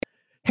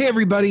Hey,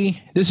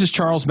 everybody. This is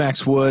Charles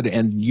Max Wood,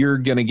 and you're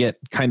going to get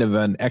kind of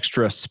an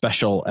extra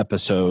special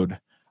episode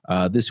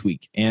this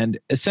week. And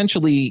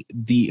essentially,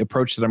 the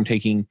approach that I'm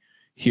taking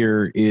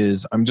here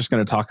is I'm just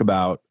going to talk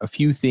about a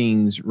few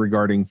things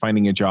regarding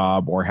finding a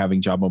job or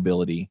having job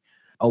mobility.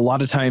 A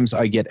lot of times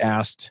I get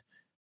asked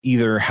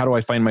either how do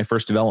I find my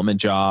first development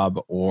job,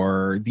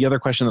 or the other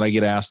question that I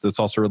get asked that's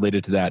also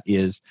related to that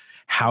is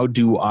how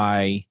do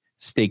I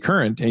stay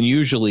current? And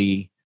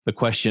usually the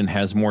question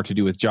has more to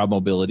do with job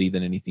mobility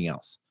than anything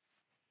else.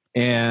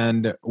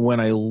 And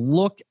when I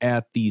look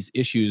at these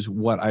issues,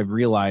 what I've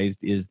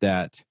realized is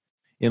that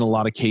in a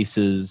lot of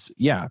cases,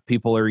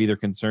 people are either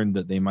concerned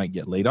that they might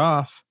get laid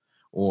off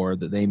or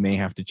that they may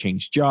have to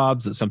change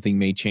jobs, that something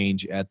may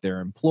change at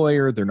their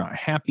employer. They're not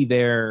happy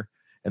there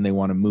and they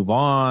want to move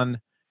on,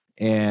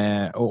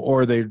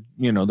 or they're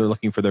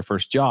looking for their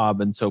first job.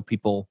 And so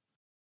people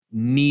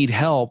need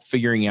help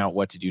figuring out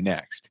what to do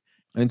next.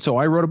 And so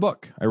I wrote a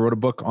book. I wrote a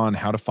book on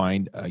how to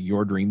find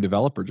your dream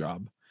developer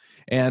job.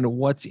 And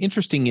what's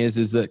interesting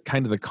is that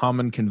kind of the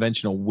common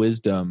conventional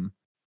wisdom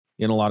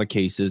in a lot of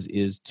cases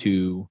is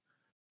to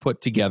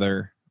put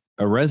together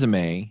a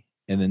resume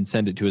and then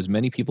send it to as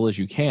many people as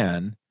you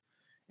can.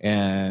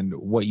 And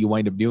what you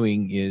wind up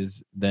doing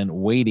is then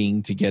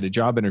waiting to get a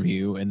job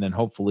interview. And then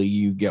hopefully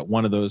you get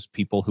one of those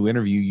people who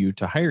interview you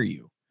to hire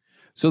you.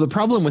 So the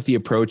problem with the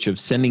approach of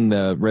sending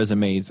the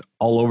resumes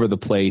all over the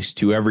place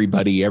to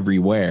everybody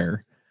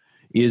everywhere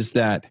is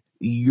that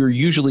you're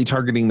usually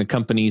targeting the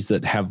companies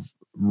that have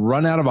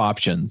run out of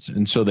options.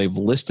 And so they've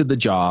listed the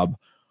job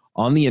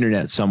on the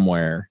internet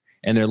somewhere,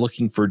 and they're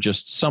looking for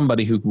just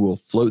somebody who will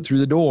float through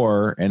the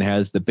door and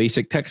has the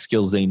basic tech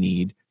skills they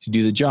need to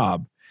do the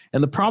job.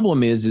 And the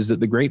problem is that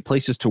the great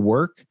places to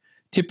work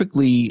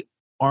typically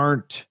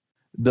aren't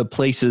the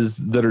places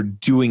that are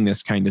doing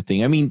this kind of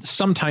thing. I mean,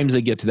 sometimes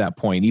they get to that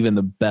point, even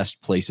the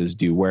best places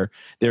do, where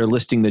they're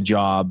listing the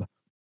job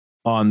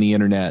on the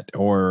internet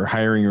or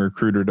hiring a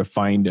recruiter to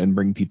find and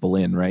bring people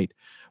in, right?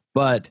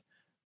 But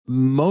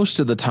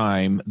most of the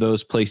time,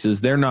 those places,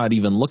 they're not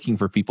even looking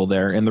for people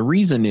there. And the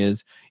reason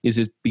is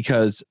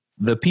because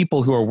the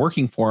people who are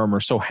working for them are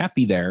so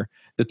happy there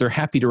that they're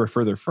happy to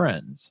refer their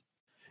friends.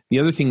 The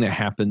other thing that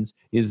happens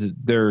is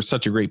they're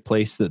such a great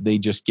place that they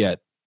just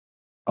get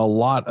a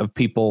lot of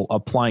people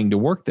applying to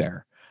work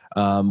there.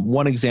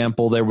 One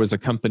example, there was a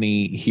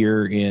company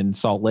here in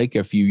Salt Lake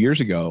a few years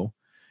ago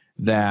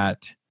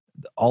that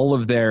all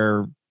of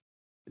their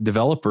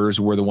developers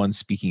were the ones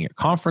speaking at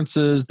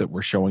conferences, that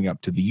were showing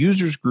up to the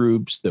users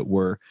groups, that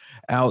were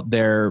out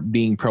there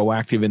being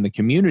proactive in the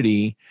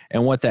community.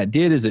 And what that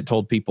did is it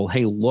told people,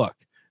 hey, look,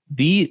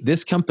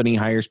 this company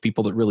hires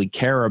people that really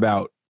care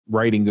about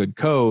writing good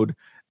code.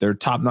 They're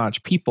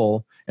top-notch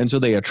people. And so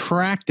they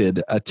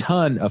attracted a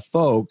ton of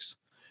folks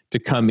to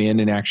come in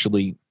and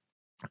actually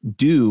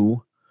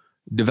do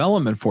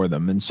development for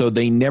them. And so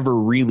they never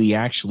really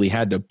actually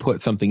had to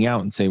put something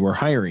out and say, we're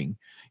hiring.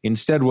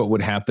 Instead, what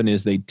would happen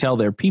is they'd tell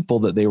their people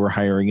that they were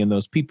hiring, and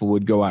those people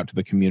would go out to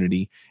the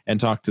community and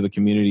talk to the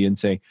community and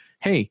say,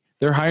 hey,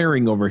 they're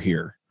hiring over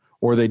here.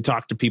 Or they'd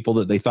talk to people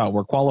that they thought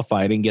were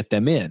qualified and get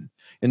them in.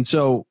 And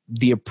so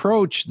the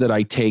approach that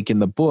I take in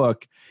the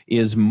book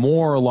is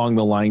more along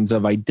the lines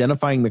of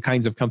identifying the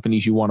kinds of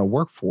companies you want to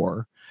work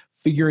for,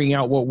 figuring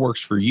out what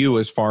works for you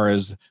as far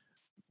as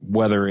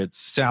whether it's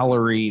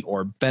salary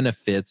or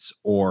benefits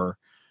or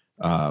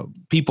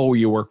people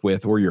you work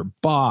with or your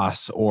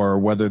boss, or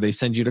whether they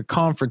send you to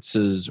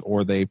conferences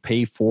or they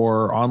pay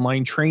for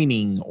online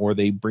training or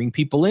they bring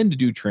people in to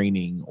do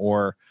training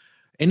or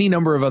any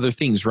number of other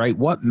things, right?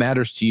 What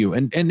matters to you?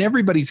 And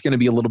everybody's going to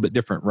be a little bit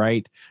different,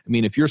 right? I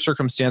mean, if your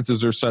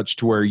circumstances are such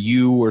to where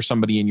you or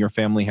somebody in your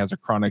family has a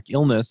chronic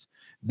illness,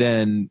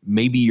 then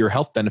maybe your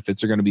health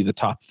benefits are going to be the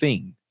top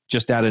thing,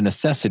 just out of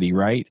necessity,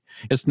 right?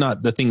 It's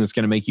not the thing that's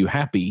going to make you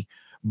happy,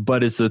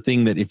 but it's the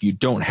thing that if you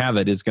don't have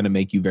it is going to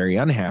make you very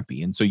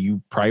unhappy. And so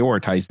you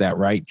prioritize that,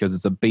 right? Because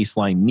it's a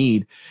baseline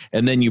need.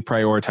 And then you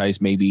prioritize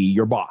maybe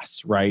your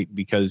boss, right?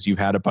 Because you've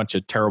had a bunch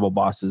of terrible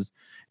bosses.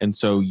 And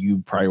so you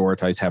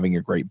prioritize having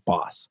a great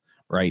boss,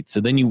 right?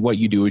 So then what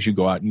you do is you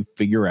go out and you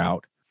figure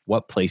out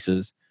what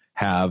places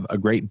have a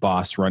great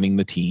boss running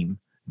the team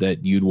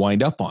that you'd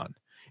wind up on.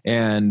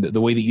 And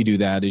the way that you do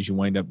that is you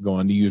wind up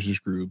going to users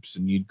groups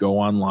and you'd go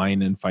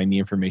online and find the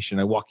information.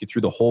 I walk you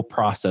through the whole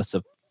process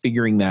of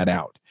figuring that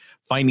out,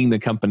 finding the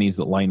companies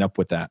that line up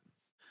with that.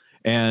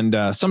 And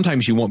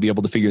sometimes you won't be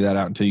able to figure that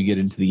out until you get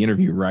into the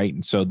interview, right?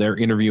 And so they're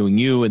interviewing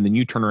you, and then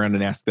you turn around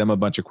and ask them a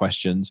bunch of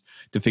questions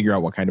to figure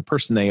out what kind of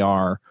person they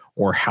are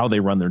or how they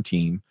run their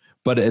team.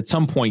 But at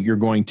some point, you're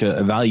going to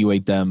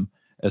evaluate them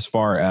as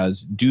far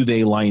as, do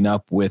they line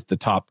up with the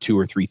top 2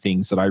 or 3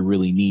 things that I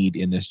really need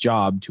in this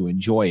job to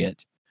enjoy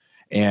it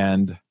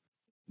and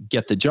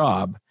get the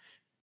job.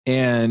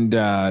 And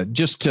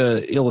just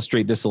to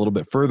illustrate this a little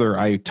bit further,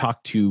 I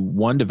talked to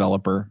one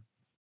developer,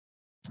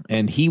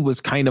 and he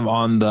was kind of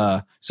on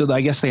so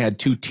I guess they had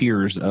 2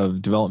 tiers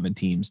of development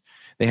teams.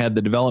 They had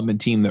the development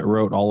team that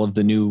wrote all of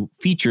the new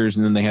features,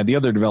 and then they had the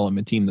other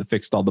development team that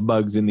fixed all the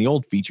bugs in the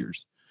old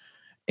features.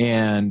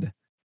 And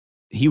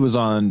he was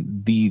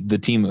on the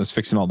team that was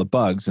fixing all the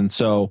bugs. And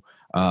so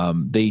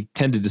they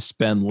tended to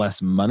spend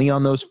less money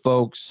on those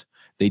folks.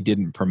 They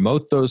didn't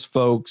promote those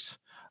folks.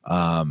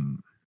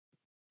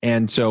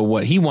 And so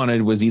what he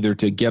wanted was either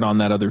to get on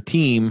that other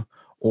team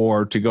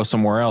or to go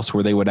somewhere else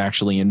where they would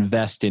actually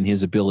invest in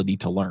his ability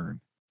to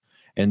learn.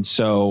 And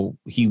so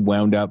he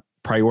wound up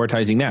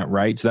prioritizing that,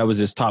 right? So that was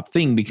his top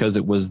thing because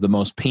it was the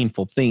most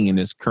painful thing in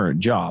his current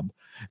job.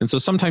 And so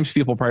sometimes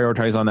people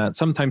prioritize on that.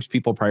 Sometimes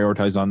people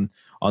prioritize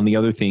on the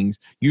other things.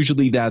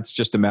 Usually that's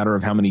just a matter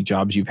of how many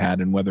jobs you've had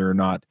and whether or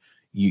not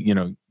you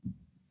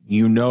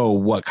know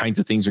what kinds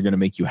of things are going to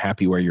make you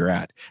happy where you're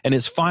at. And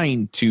it's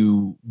fine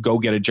to go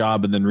get a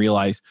job and then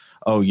realize,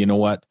 oh, you know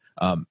what?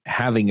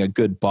 Having a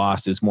good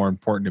boss is more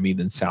important to me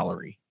than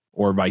salary,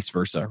 or vice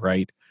versa,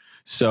 right?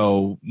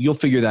 So you'll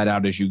figure that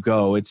out as you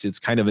go. It's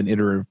kind of an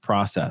iterative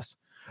process.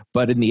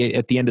 But at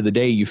the end of the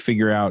day, you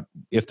figure out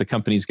if the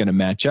company's going to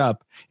match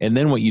up. And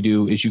then what you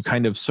do is you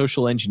kind of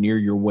social engineer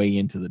your way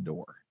into the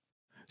door.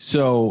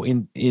 So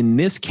in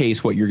this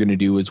case, what you're going to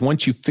do is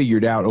once you've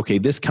figured out, okay,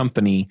 this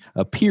company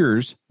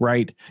appears,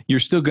 right, you're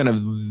still going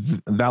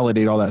to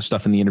validate all that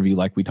stuff in the interview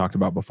like we talked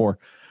about before.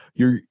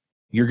 You're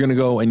going to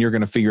go and you're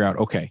going to figure out,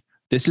 okay,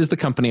 this is the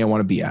company I want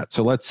to be at.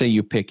 So let's say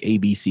you pick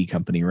ABC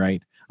company,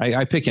 right?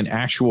 I pick an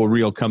actual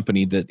real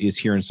company that is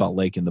here in Salt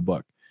Lake in the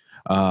book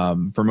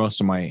for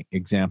most of my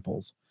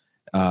examples.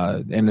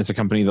 And it's a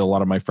company that a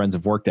lot of my friends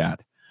have worked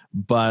at.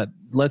 But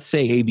let's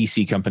say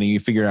ABC company, you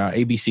figure out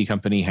ABC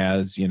company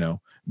has,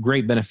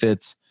 great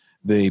benefits.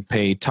 They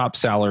pay top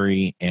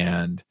salary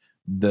and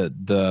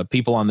the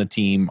people on the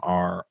team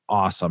are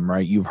awesome,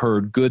 right? You've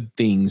heard good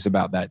things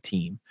about that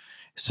team.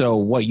 So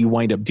what you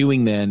wind up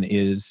doing then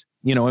is,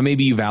 and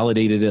maybe you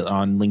validated it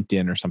on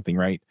LinkedIn or something,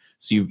 right?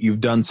 So you've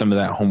done some of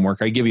that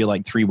homework. I give you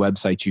like 3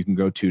 websites you can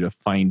go to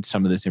find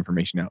some of this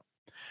information out.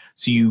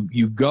 So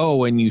you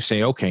go and you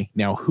say, okay,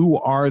 now who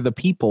are the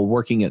people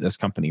working at this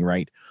company,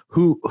 right?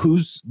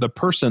 Who's the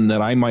person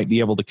that I might be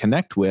able to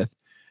connect with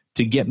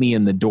to get me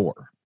in the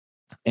door?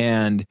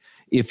 And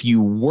if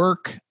you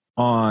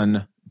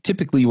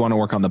typically you want to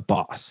work on the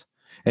boss.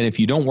 And if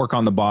you don't work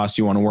on the boss,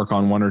 you want to work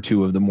on 1 or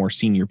 2 of the more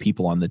senior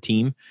people on the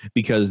team,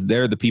 because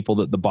they're the people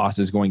that the boss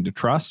is going to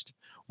trust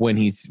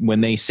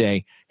when they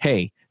say,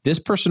 hey, this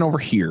person over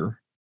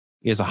here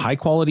is a high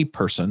quality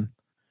person.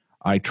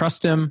 I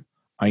trust him.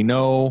 I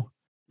know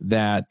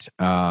that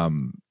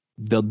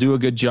they'll do a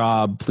good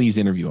job. Please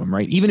interview them,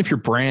 right? Even if you're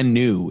brand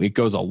new, it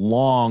goes a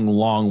long,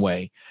 long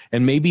way.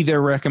 And maybe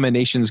their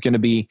recommendation is going to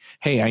be,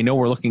 hey, I know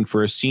we're looking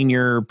for a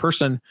senior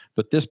person,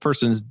 but this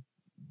person's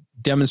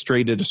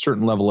demonstrated a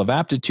certain level of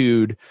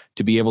aptitude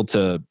to be able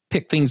to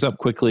pick things up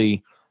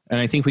quickly. And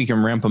I think we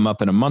can ramp them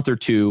up in a month or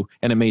 2,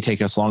 and it may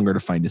take us longer to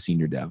find a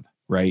senior dev,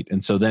 right?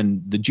 And so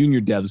then the junior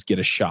devs get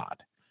a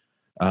shot.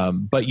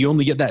 But you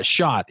only get that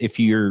shot if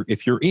you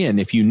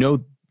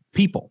know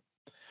people.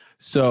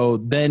 So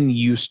then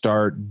you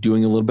start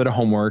doing a little bit of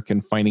homework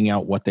and finding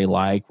out what they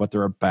like, what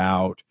they're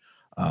about,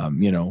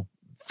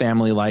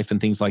 family life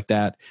and things like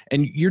that.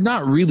 And you're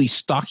not really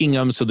stalking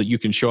them so that you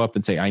can show up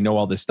and say, I know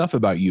all this stuff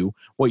about you.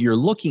 What you're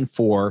looking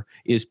for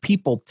is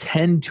people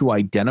tend to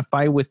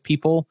identify with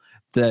people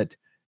that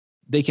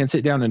they can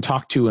sit down and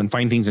talk to and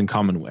find things in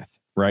common with,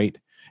 right?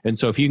 And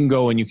so if you can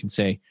go and you can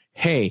say,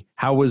 hey,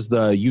 how was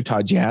the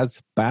Utah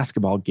Jazz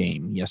basketball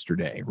game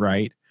yesterday,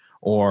 right?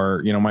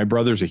 Or, my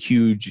brother's a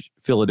huge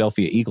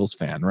Philadelphia Eagles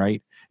fan,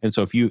 right? And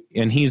so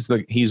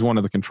he's one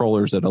of the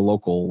controllers at a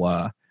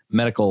local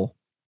medical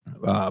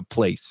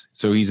place.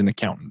 So he's an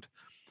accountant,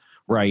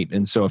 right?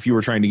 And so if you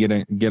were trying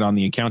to get on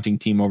the accounting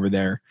team over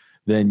there,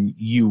 then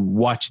you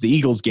watch the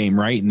Eagles game,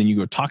 right? And then you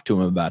go talk to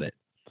him about it,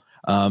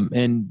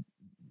 and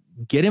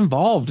get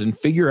involved and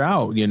figure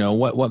out,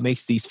 what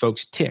makes these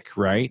folks tick,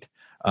 right?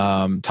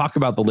 Talk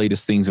about the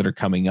latest things that are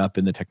coming up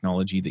in the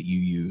technology that you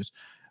use.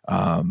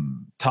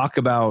 Talk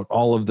about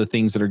all of the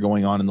things that are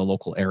going on in the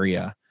local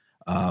area.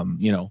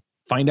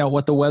 Find out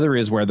what the weather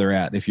is where they're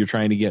at if you're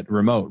trying to get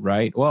remote,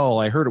 right? Well,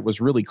 I heard it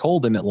was really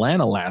cold in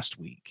Atlanta last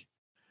week.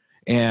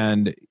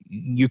 And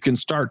you can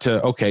start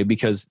to,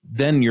 because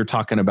then you're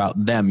talking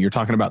about them. You're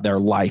talking about their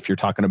life. You're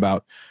talking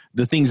about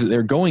the things that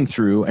they're going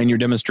through, and you're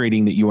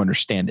demonstrating that you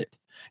understand it.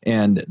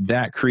 And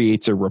that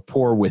creates a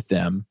rapport with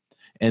them.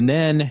 And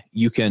then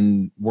you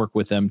can work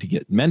with them to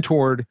get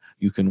mentored.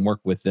 You can work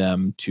with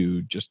them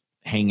to just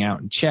hang out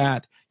and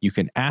chat. You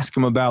can ask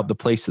them about the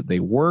place that they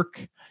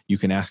work. You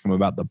can ask them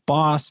about the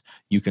boss.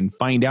 You can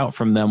find out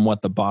from them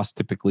what the boss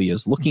typically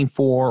is looking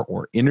for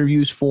or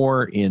interviews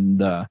for in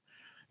the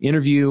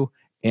interview.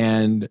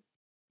 And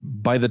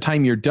by the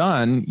time you're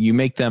done, you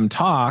make them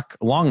talk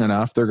long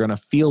enough, they're going to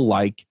feel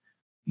like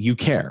you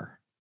care.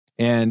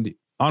 And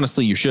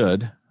honestly, you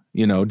should.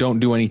 Don't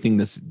do anything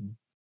that's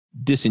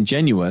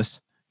disingenuous,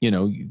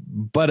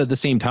 but at the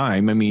same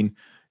time,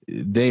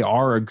 they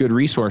are a good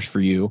resource for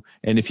you.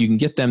 And if you can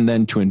get them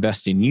then to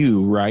invest in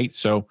you, right?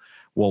 So,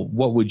 well,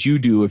 what would you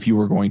do if you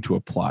were going to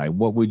apply?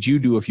 What would you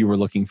do if you were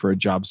looking for a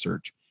job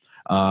search?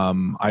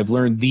 I've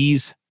learned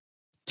these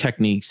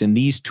techniques and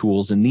these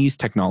tools and these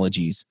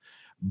technologies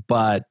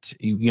but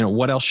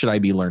what else should I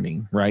be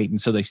learning? Right.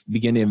 And so they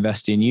begin to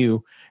invest in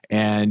you,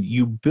 and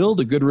you build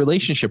a good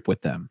relationship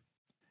with them.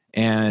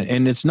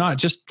 And it's not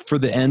just for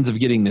the ends of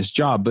getting this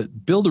job,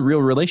 but build a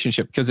real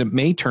relationship, because it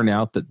may turn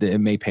out that it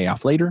may pay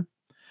off later.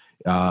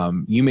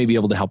 You may be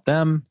able to help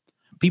them.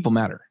 People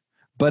matter.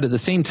 But at the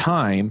same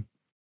time,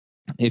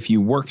 if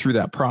you work through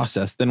that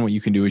process, then what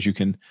you can do is you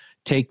can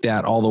take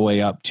that all the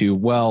way up to,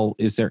 well,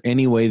 is there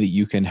any way that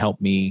you can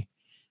help me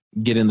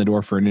get in the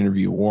door for an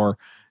interview? Or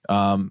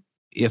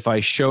if I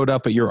showed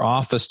up at your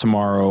office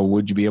tomorrow,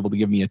 would you be able to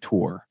give me a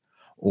tour?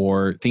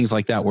 Or things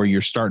like that, where you're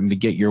starting to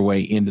get your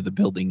way into the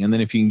building. And then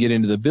if you can get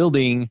into the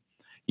building,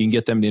 you can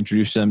get them to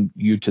introduce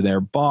you to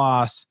their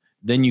boss.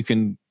 Then you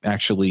can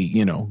actually,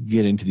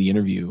 get into the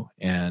interview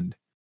and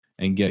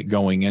get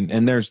going.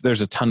 And there's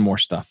a ton more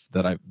stuff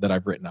that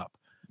I've written up.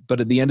 But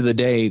at the end of the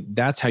day,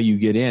 that's how you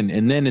get in.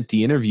 And then at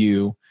the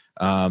interview,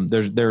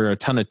 there are a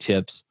ton of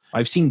tips.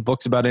 I've seen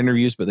books about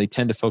interviews, but they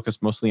tend to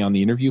focus mostly on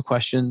the interview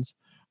questions.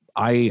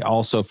 I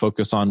also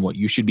focus on what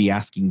you should be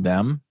asking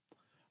them.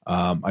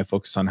 I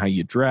focus on how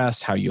you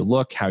dress, how you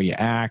look, how you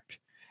act,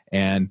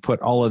 and put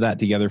all of that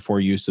together for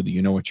you so that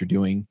you know what you're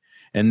doing.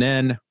 And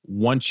then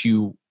once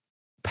you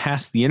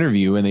pass the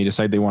interview and they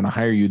decide they want to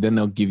hire you, then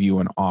they'll give you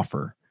an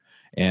offer.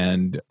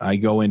 And I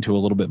go into a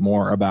little bit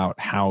more about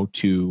how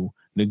to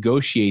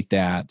negotiate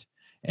that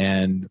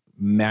and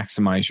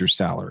maximize your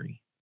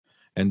salary.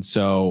 And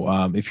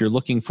so if you're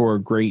looking for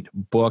a great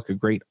book, a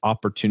great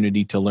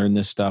opportunity to learn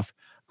this stuff,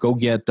 go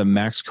get the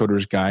Max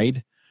Coder's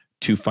Guide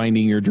to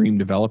Finding Your Dream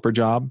Developer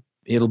Job.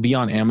 It'll be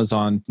on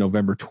Amazon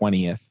November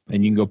 20th,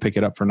 and you can go pick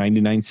it up for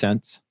 99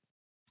 cents.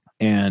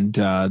 And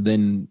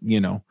then,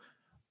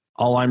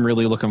 all I'm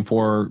really looking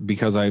for,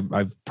 because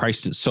I've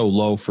priced it so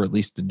low for at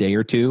least a day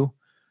or two,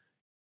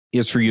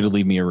 is for you to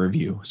leave me a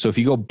review. So if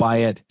you go buy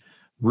it,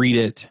 read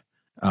it,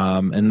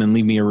 and then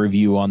leave me a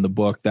review on the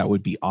book, that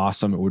would be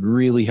awesome. It would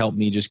really help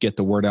me just get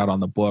the word out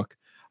on the book.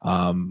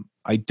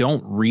 I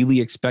don't really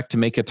expect to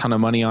make a ton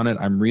of money on it.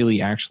 I'm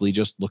really actually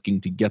just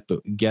looking to get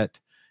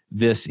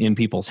this in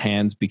people's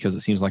hands, because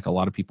it seems like a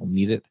lot of people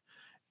need it.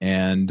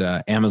 And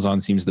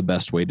Amazon seems the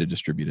best way to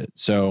distribute it.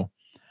 So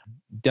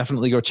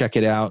definitely go check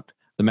it out.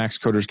 The Max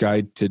Coder's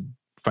Guide to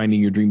Finding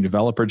Your Dream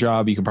Developer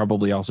Job. You can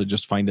probably also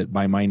just find it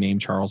by my name,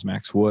 Charles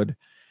Max Wood.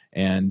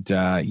 And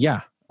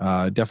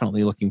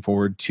definitely looking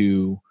forward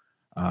to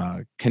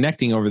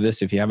connecting over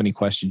this. If you have any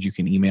questions, you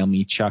can email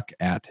me,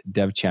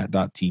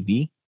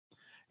 chuck@devchat.tv.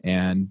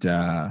 And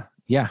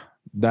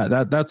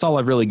that's all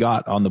I've really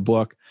got on the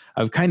book.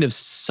 I've kind of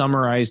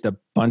summarized a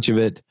bunch of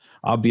it.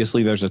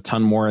 Obviously, there's a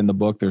ton more in the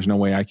book. There's no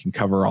way I can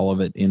cover all of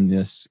it in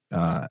this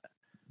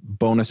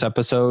bonus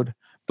episode.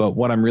 But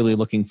what I'm really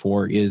looking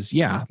for is,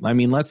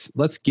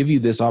 let's give you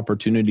this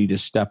opportunity to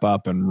step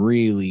up and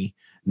really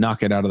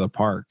knock it out of the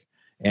park.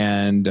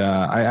 And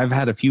I've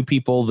had a few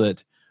people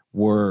that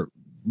were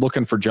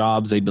looking for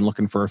jobs. They'd been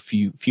looking for a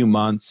few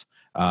months.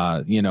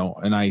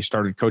 And I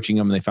started coaching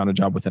them and they found a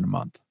job within a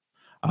month.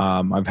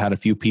 I've had a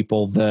few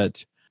people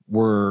that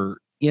were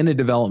in a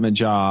development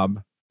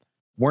job,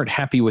 weren't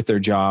happy with their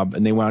job,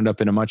 and they wound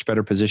up in a much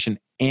better position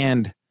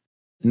and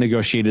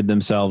negotiated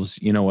themselves,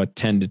 a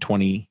 $10,000 to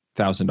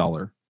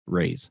 $20,000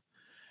 raise.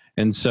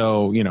 And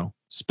so,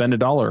 spend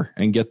 $1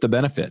 and get the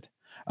benefit.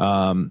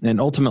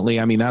 And ultimately,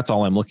 that's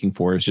all I'm looking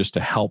for, is just to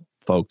help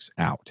folks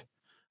out.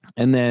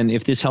 And then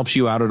if this helps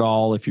you out at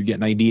all, if you're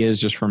getting ideas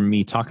just from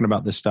me talking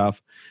about this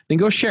stuff, then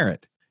go share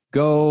it.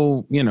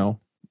 Go,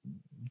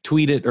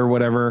 tweet it or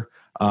whatever,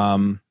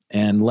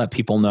 and let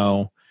people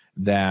know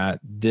that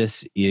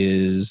this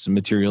is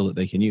material that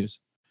they can use.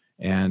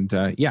 And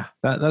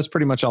that's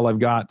pretty much all I've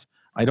got.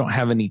 I don't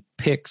have any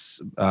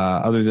picks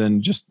other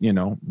than just,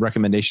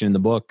 recommendation in the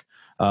book.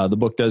 The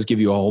book does give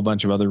you a whole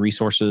bunch of other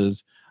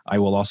resources. I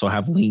will also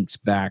have links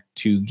back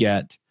to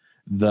get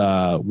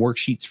the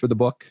worksheets for the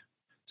book.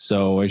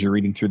 So as you're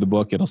reading through the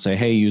book, it'll say,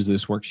 hey, use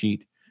this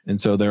worksheet.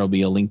 And so there'll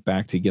be a link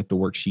back to get the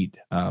worksheet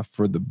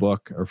for the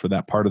book, or for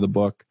that part of the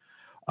book.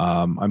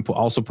 I'm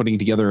also putting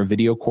together a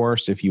video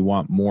course if you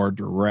want more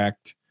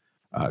direct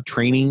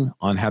training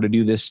on how to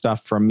do this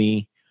stuff from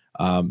me.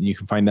 You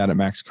can find that at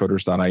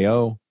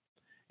maxcoders.io.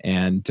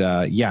 And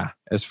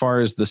as far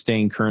as the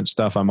staying current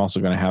stuff, I'm also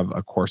going to have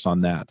a course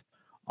on that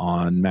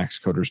on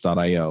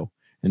maxcoders.io.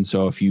 And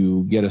so if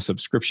you get a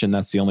subscription,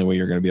 that's the only way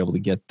you're going to be able to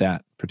get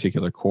that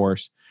particular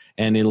course.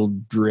 And it'll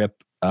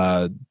drip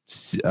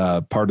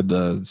part of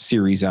the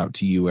series out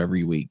to you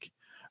every week,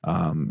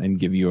 and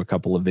give you a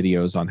couple of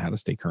videos on how to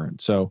stay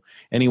current. So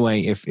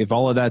anyway, if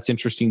all of that's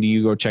interesting to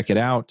you, go check it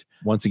out.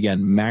 Once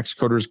again, Max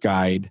Coder's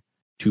Guide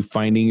to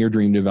Finding Your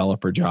Dream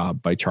Developer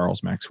Job by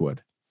Charles Max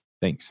Wood.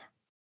 Thanks.